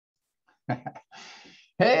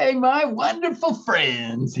Hey, my wonderful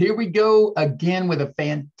friends. Here we go again with a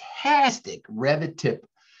fantastic Revit tip.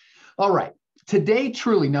 All right, today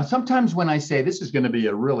truly, now sometimes when I say this is going to be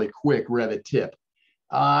a really quick Revit tip,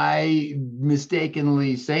 I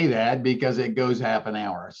mistakenly say that because it goes half an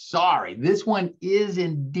hour. Sorry, this one is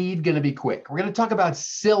indeed going to be quick. We're going to talk about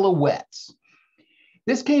silhouettes.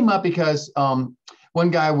 This came up because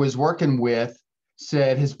one guy I was working with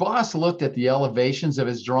said his boss looked at the elevations of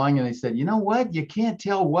his drawing and they said, you know what? You can't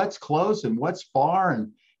tell what's close and what's far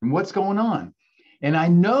and what's going on. And I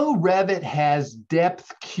know Revit has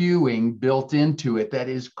depth queuing built into it that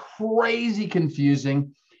is crazy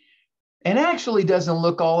confusing and actually doesn't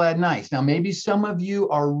look all that nice. Now, maybe some of you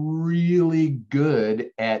are really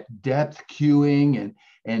good at depth queuing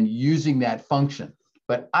and using that function,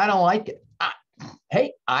 but I don't like it.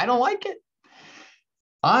 I don't like it.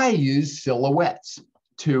 I use silhouettes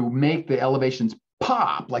to make the elevations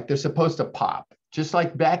pop like they're supposed to pop. Just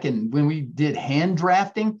like back in when we did hand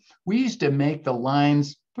drafting, we used to make the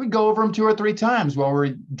lines, we go over them 2 or 3 times while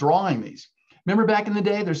we're drawing these. Remember back in the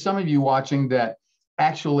day, there's some of you watching that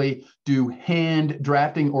actually do hand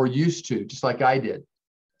drafting or used to, just like I did.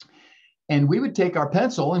 And we would take our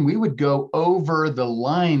pencil and we would go over the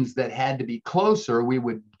lines that had to be closer. We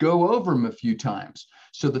would go over them a few times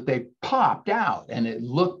so that they popped out and it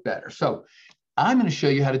looked better. So I'm going to show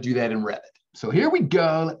you how to do that in Revit. So here we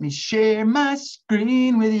go. Let me share my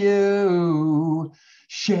screen with you.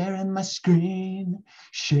 Sharing my screen,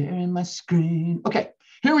 sharing my screen. Okay,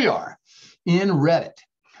 here we are in Revit.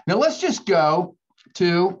 Now let's just go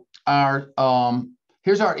to our,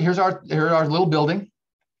 here's our little building.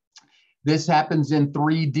 This happens in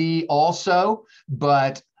 3D also,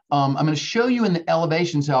 but I'm going to show you in the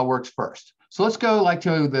elevations how it works first. So let's go like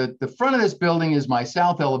to the front of this building is my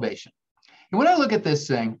south elevation. And when I look at this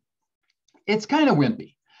thing, it's kind of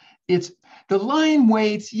wimpy. It's the line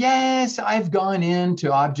weights. Yes, I've gone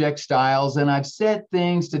into object styles and I've set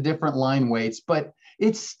things to different line weights, but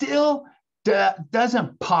it still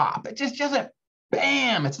doesn't pop. It just doesn't,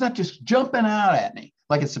 bam, it's not just jumping out at me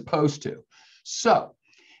like it's supposed to. So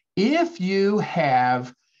if you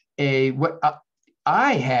have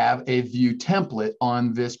I have a view template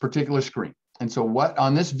on this particular screen. And so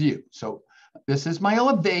on this view, so this is my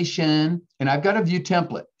elevation and I've got a view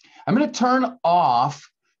template. I'm going to turn off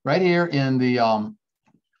right here in the,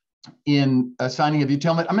 in assigning a view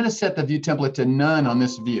template. I'm going to set the view template to none on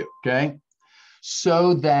this view. Okay.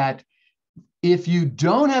 So that if you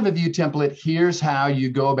don't have a view template, here's how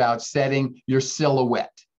you go about setting your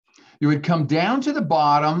silhouette. You would come down to the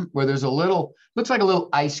bottom where there's a little, looks like a little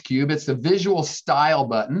ice cube. It's the visual style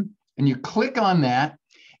button. And you click on that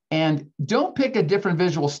and don't pick a different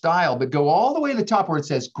visual style, but go all the way to the top where it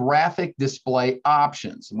says graphic display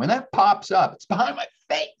options. And when that pops up, it's behind my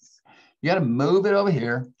face. You got to move it over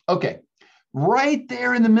here. Okay. Right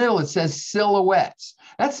there in the middle, it says silhouettes.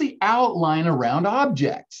 That's the outline around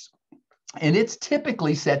objects. And it's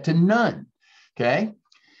typically set to none. Okay.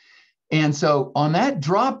 And so on that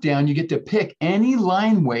drop down, you get to pick any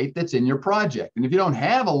line weight that's in your project. And if you don't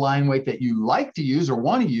have a line weight that you like to use or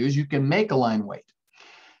want to use, you can make a line weight.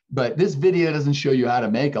 But this video doesn't show you how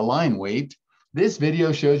to make a line weight. This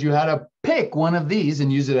video shows you how to pick one of these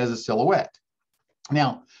and use it as a silhouette.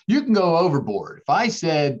 Now, you can go overboard. If I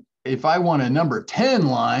said, if I want a number 10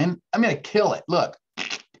 line, I'm going to kill it. Look.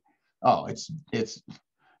 Oh,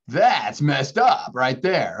 that's messed up right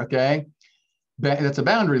there. Okay. That's a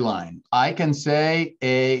boundary line. I can say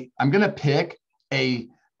I'm going to pick a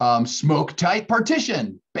smoke tight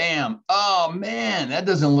partition. Bam. Oh man, that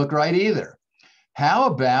doesn't look right either. How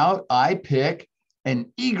about I pick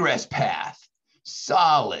an egress path?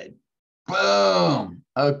 Solid. Boom.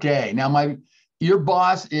 Okay. Now your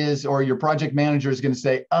boss is, or your project manager is going to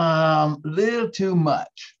say, little too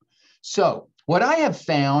much. So what I have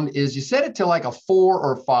found is you set it to like a 4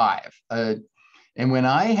 or 5. And when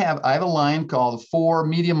I have a line called 4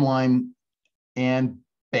 medium line and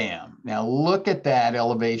bam. Now look at that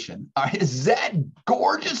elevation. Is that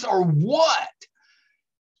gorgeous or what?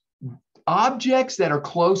 Objects that are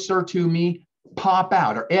closer to me pop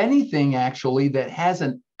out, or anything actually that has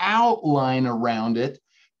an outline around it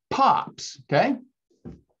pops, okay?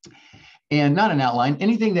 And not an outline,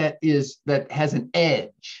 anything that has an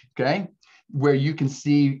edge, okay? Where you can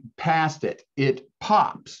see past it, it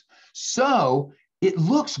pops. So it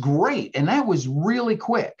looks great, and that was really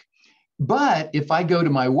quick. But if I go to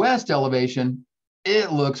my west elevation,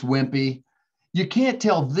 it looks wimpy. You can't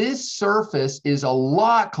tell this surface is a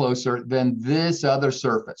lot closer than this other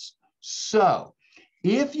surface. So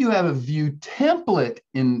if you have a view template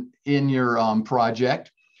in your project,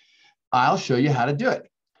 I'll show you how to do it.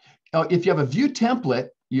 if you have a view template,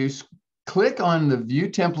 you click on the view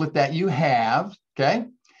template that you have, okay?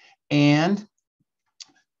 And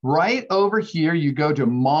right over here, you go to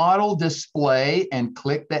Model Display and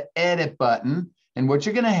click the Edit button. And what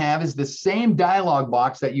you're going to have is the same dialog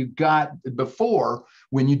box that you got before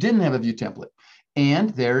when you didn't have a view template. And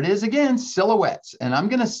there it is again, silhouettes. And I'm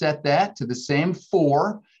going to set that to the same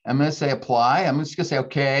 4. I'm going to say apply. I'm just going to say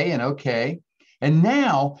okay and okay. And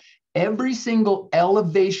now every single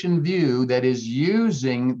elevation view that is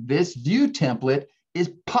using this view template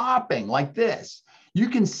is popping like this. You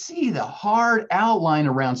can see the hard outline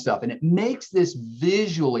around stuff, and it makes this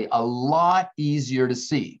visually a lot easier to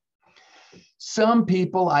see. Some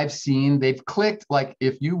people I've seen, they've clicked, like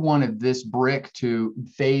if you wanted this brick to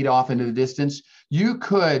fade off into the distance, you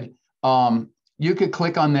could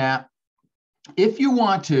click on that. If you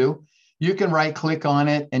want to, you can right click on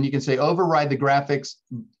it and you can say override the graphics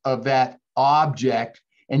of that object,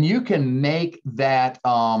 and you can make that,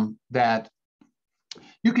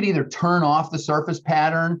 you could either turn off the surface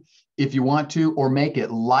pattern if you want to, or make it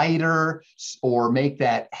lighter, or make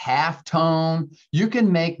that half tone. You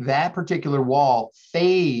can make that particular wall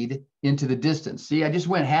fade into the distance. See, I just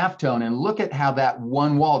went half tone, and look at how that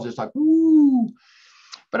one wall is just like, woo.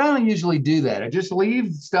 But I don't usually do that. I just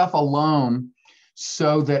leave stuff alone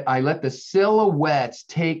so that I let the silhouettes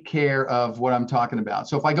take care of what I'm talking about.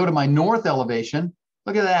 So if I go to my north elevation,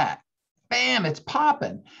 look at that. Bam, it's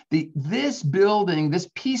popping. This building, this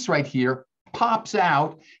piece right here pops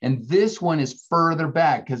out, and this one is further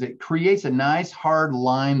back because it creates a nice hard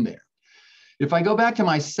line there. If I go back to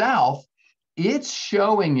my south, it's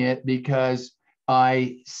showing it because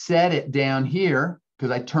I set it down here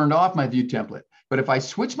because I turned off my view template. But if I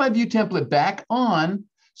switch my view template back on,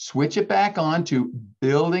 switch it back on to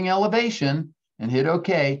building elevation and hit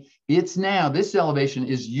OK, it's now, this elevation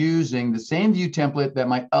is using the same view template that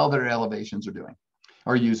my other elevations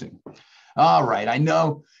are using. All right, I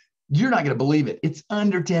know you're not going to believe it. It's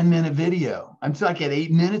under 10-minute video. I'm stuck at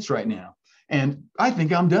 8 minutes right now. And I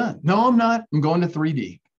think I'm done. No, I'm not. I'm going to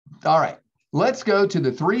 3D. All right, let's go to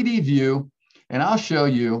the 3D view, and I'll show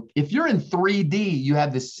you. If you're in 3D, you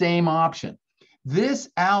have the same option. This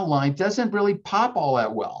outline doesn't really pop all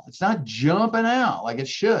that well. It's not jumping out like it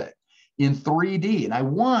should in 3D. And I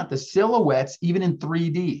want the silhouettes even in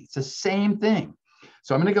 3D. It's the same thing.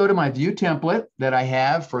 So I'm going to go to my view template that I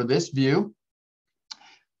have for this view.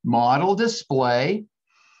 Model display,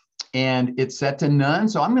 and it's set to none.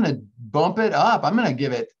 So I'm going to bump it up. I'm going to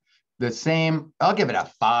give it the same. I'll give it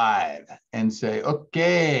a 5 and say,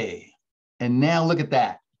 okay. And now look at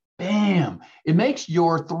that. Bam. It makes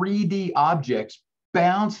your 3D objects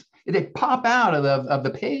bounce. They pop out of the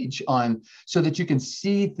page so that you can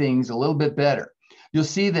see things a little bit better. You'll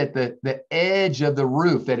see that the edge of the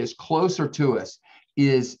roof that is closer to us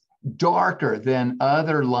is darker than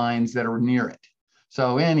other lines that are near it.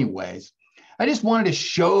 So anyways, I just wanted to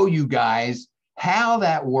show you guys how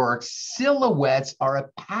that works. Silhouettes are a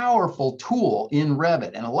powerful tool in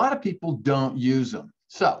Revit, and a lot of people don't use them.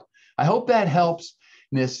 So I hope that helps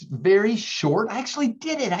in this very short, I actually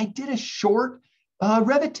did it. I did a short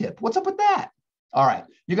Revit tip. What's up with that? All right,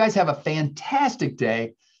 you guys have a fantastic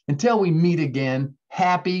day. Until we meet again,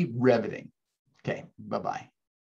 happy Reviting. Okay, bye-bye.